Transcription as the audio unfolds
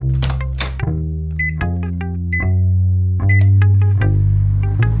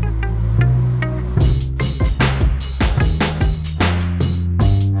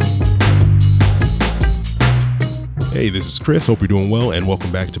this is Chris. Hope you're doing well, and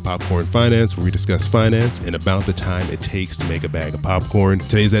welcome back to Popcorn Finance, where we discuss finance and about the time it takes to make a bag of popcorn.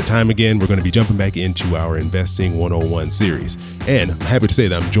 Today's that time again. We're going to be jumping back into our Investing 101 series. And I'm happy to say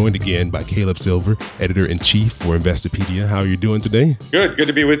that I'm joined again by Caleb Silver, Editor-in-Chief for Investopedia. How are you doing today? Good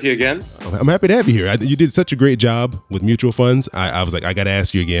to be with you again. I'm happy to have you here. You did such a great job with mutual funds. I was like, I got to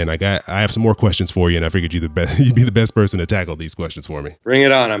ask you again. I have some more questions for you, and I figured you'd be the best person to tackle these questions for me. Bring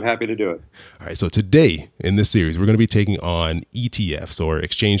it on. I'm happy to do it. All right. So today in this series, we're going to be taking on ETFs, or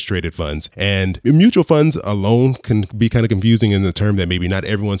exchange traded funds. And mutual funds alone can be kind of confusing in the term that maybe not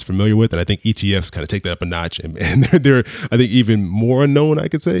everyone's familiar with. And I think ETFs kind of take that up a notch, and they're I think even more unknown, you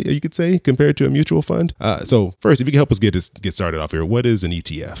could say, compared to a mutual fund. So first, if you can help us get started off here, what is an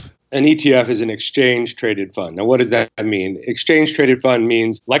ETF? An ETF is an exchange-traded fund. Now, what does that mean? Exchange-traded fund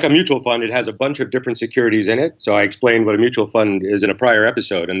means, like a mutual fund, it has a bunch of different securities in it. So I explained what a mutual fund is in a prior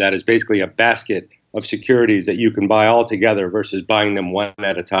episode, and that is basically a basket of securities that you can buy all together versus buying them one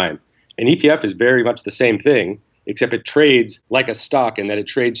at a time. An ETF is very much the same thing, except it trades like a stock in that it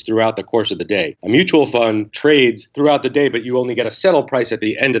trades throughout the course of the day. A mutual fund trades throughout the day, but you only get a settle price at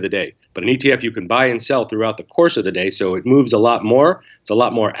the end of the day. But an ETF you can buy and sell throughout the course of the day, so it moves a lot more. It's a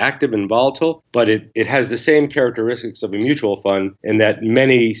lot more active and volatile, but it has the same characteristics of a mutual fund in that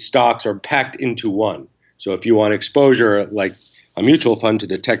many stocks are packed into one. So if you want exposure like a mutual fund to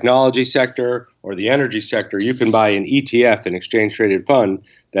the technology sector or the energy sector, you can buy an ETF, an exchange-traded fund,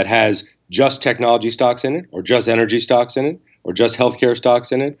 that has just technology stocks in it, or just energy stocks in it, or just healthcare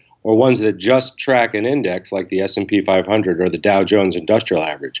stocks in it, or ones that just track an index like the S&P 500 or the Dow Jones Industrial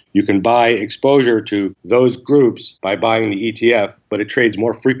Average. You can buy exposure to those groups by buying the ETF, but it trades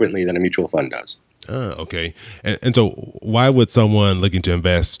more frequently than a mutual fund does. Okay. And so why would someone looking to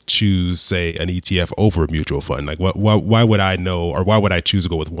invest choose, say, an ETF over a mutual fund? Like, why would I know, or why would I choose to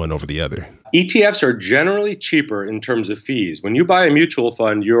go with one over the other? ETFs are generally cheaper in terms of fees. When you buy a mutual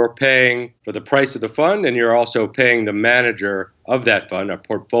fund, you're paying for the price of the fund, and you're also paying the manager of that fund, a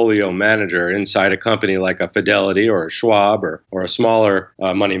portfolio manager inside a company like a Fidelity or a Schwab or a smaller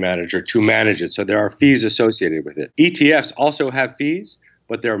money manager to manage it. So there are fees associated with it. ETFs also have fees,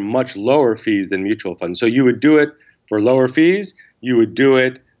 but they're much lower fees than mutual funds. So you would do it for lower fees. You would do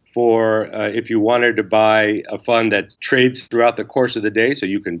it for if you wanted to buy a fund that trades throughout the course of the day, so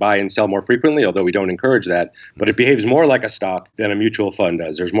you can buy and sell more frequently, although we don't encourage that. But it behaves more like a stock than a mutual fund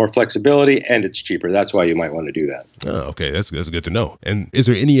does. There's more flexibility, and it's cheaper. That's why you might want to do that. Oh, okay. That's good to know. And is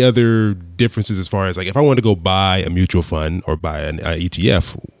there any other differences as far as, like, if I want to go buy a mutual fund or buy an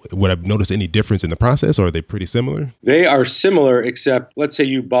ETF, would I notice any difference in the process, or are they pretty similar? They are similar, except let's say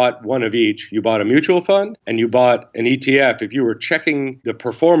you bought one of each. You bought a mutual fund and you bought an ETF. If you were checking the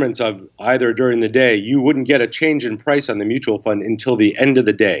performance of either during the day, you wouldn't get a change in price on the mutual fund until the end of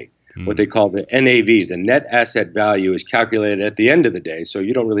the day. What they call the NAV, the net asset value, is calculated at the end of the day, so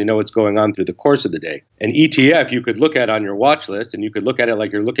you don't really know what's going on through the course of the day. An ETF you could look at on your watch list, and you could look at it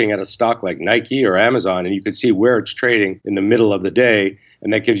like you're looking at a stock like Nike or Amazon, and you could see where it's trading in the middle of the day,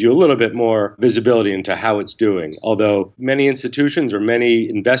 and that gives you a little bit more visibility into how it's doing. Although many institutions or many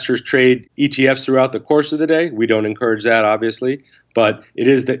investors trade ETFs throughout the course of the day, we don't encourage that, obviously, but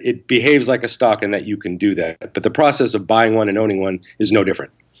it behaves like a stock in that you can do that. But the process of buying one and owning one is no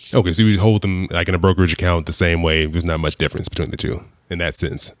different. Okay, so you hold them like in a brokerage account the same way. There's not much difference between the two in that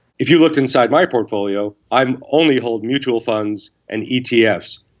sense. If you looked inside my portfolio, I only hold mutual funds and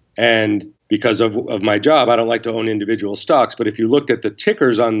ETFs. And because of my job, I don't like to own individual stocks. But if you looked at the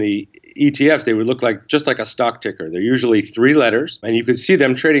tickers on the ETFs, they would look like just like a stock ticker. They're usually 3 letters, and you could see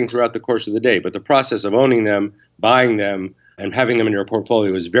them trading throughout the course of the day. But the process of owning them, buying them, and having them in your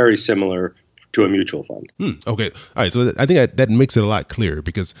portfolio is very similar to a mutual fund. Okay. All right. So I think that makes it a lot clearer,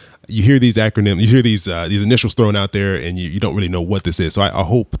 because you hear these acronyms, you hear these initials thrown out there, and you don't really know what this is. So I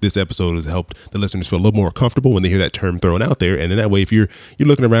hope this episode has helped the listeners feel a little more comfortable when they hear that term thrown out there. And then that way, if you're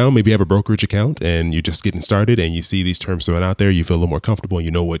looking around, maybe you have a brokerage account and you're just getting started and you see these terms thrown out there, you feel a little more comfortable and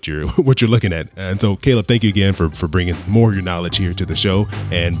you know what you're looking at. And so, Caleb, thank you again for bringing more of your knowledge here to the show.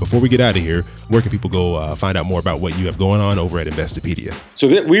 And before we get out of here, where can people go find out more about what you have going on over at Investopedia? So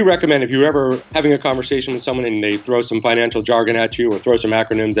we recommend, if you're ever having a conversation with someone and they throw some financial jargon at you or throw some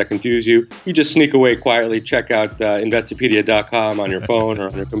acronyms that confuse you, you just sneak away quietly, check out Investopedia.com on your phone or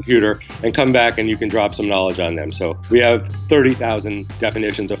on your computer, and come back and you can drop some knowledge on them. So we have 30,000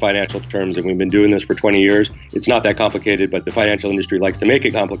 definitions of financial terms, and we've been doing this for 20 years. It's not that complicated, but the financial industry likes to make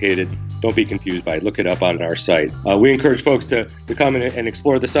it complicated. Don't be confused by it. Look it up on our site. We encourage folks to come in and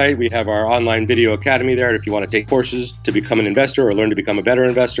explore the site. We have our online video academy there. If you want to take courses to become an investor or learn to become a better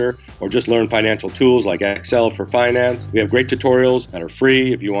investor, or just learn non-financial tools like Excel for finance. We have great tutorials that are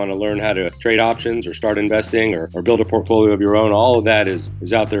free if you want to learn how to trade options or start investing or build a portfolio of your own. All of that is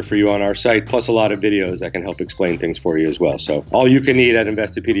out there for you on our site, plus a lot of videos that can help explain things for you as well. So all you can eat at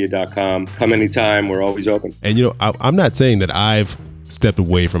Investopedia.com. Come anytime. We're always open. And, you know, I'm not saying that I've stepped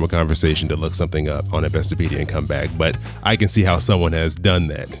away from a conversation to look something up on Investopedia and come back, but I can see how someone has done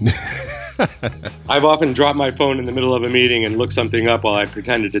that. I've often dropped my phone in the middle of a meeting and looked something up while I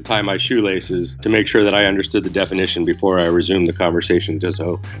pretended to tie my shoelaces to make sure that I understood the definition before I resumed the conversation.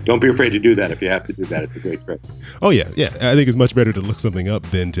 So don't be afraid to do that if you have to do that. It's a great trick. Oh, yeah. I think it's much better to look something up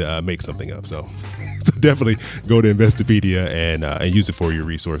than to make something up. So definitely go to Investopedia and use it for your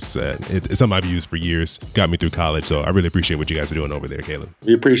resource. It's something I've used for years, got me through college. So I really appreciate what you guys are doing over there, Caleb.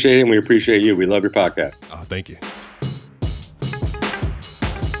 We appreciate it, and we appreciate you. We love your podcast. Oh, thank you.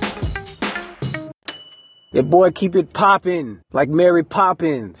 Your boy keep it poppin' like Mary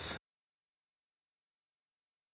Poppins.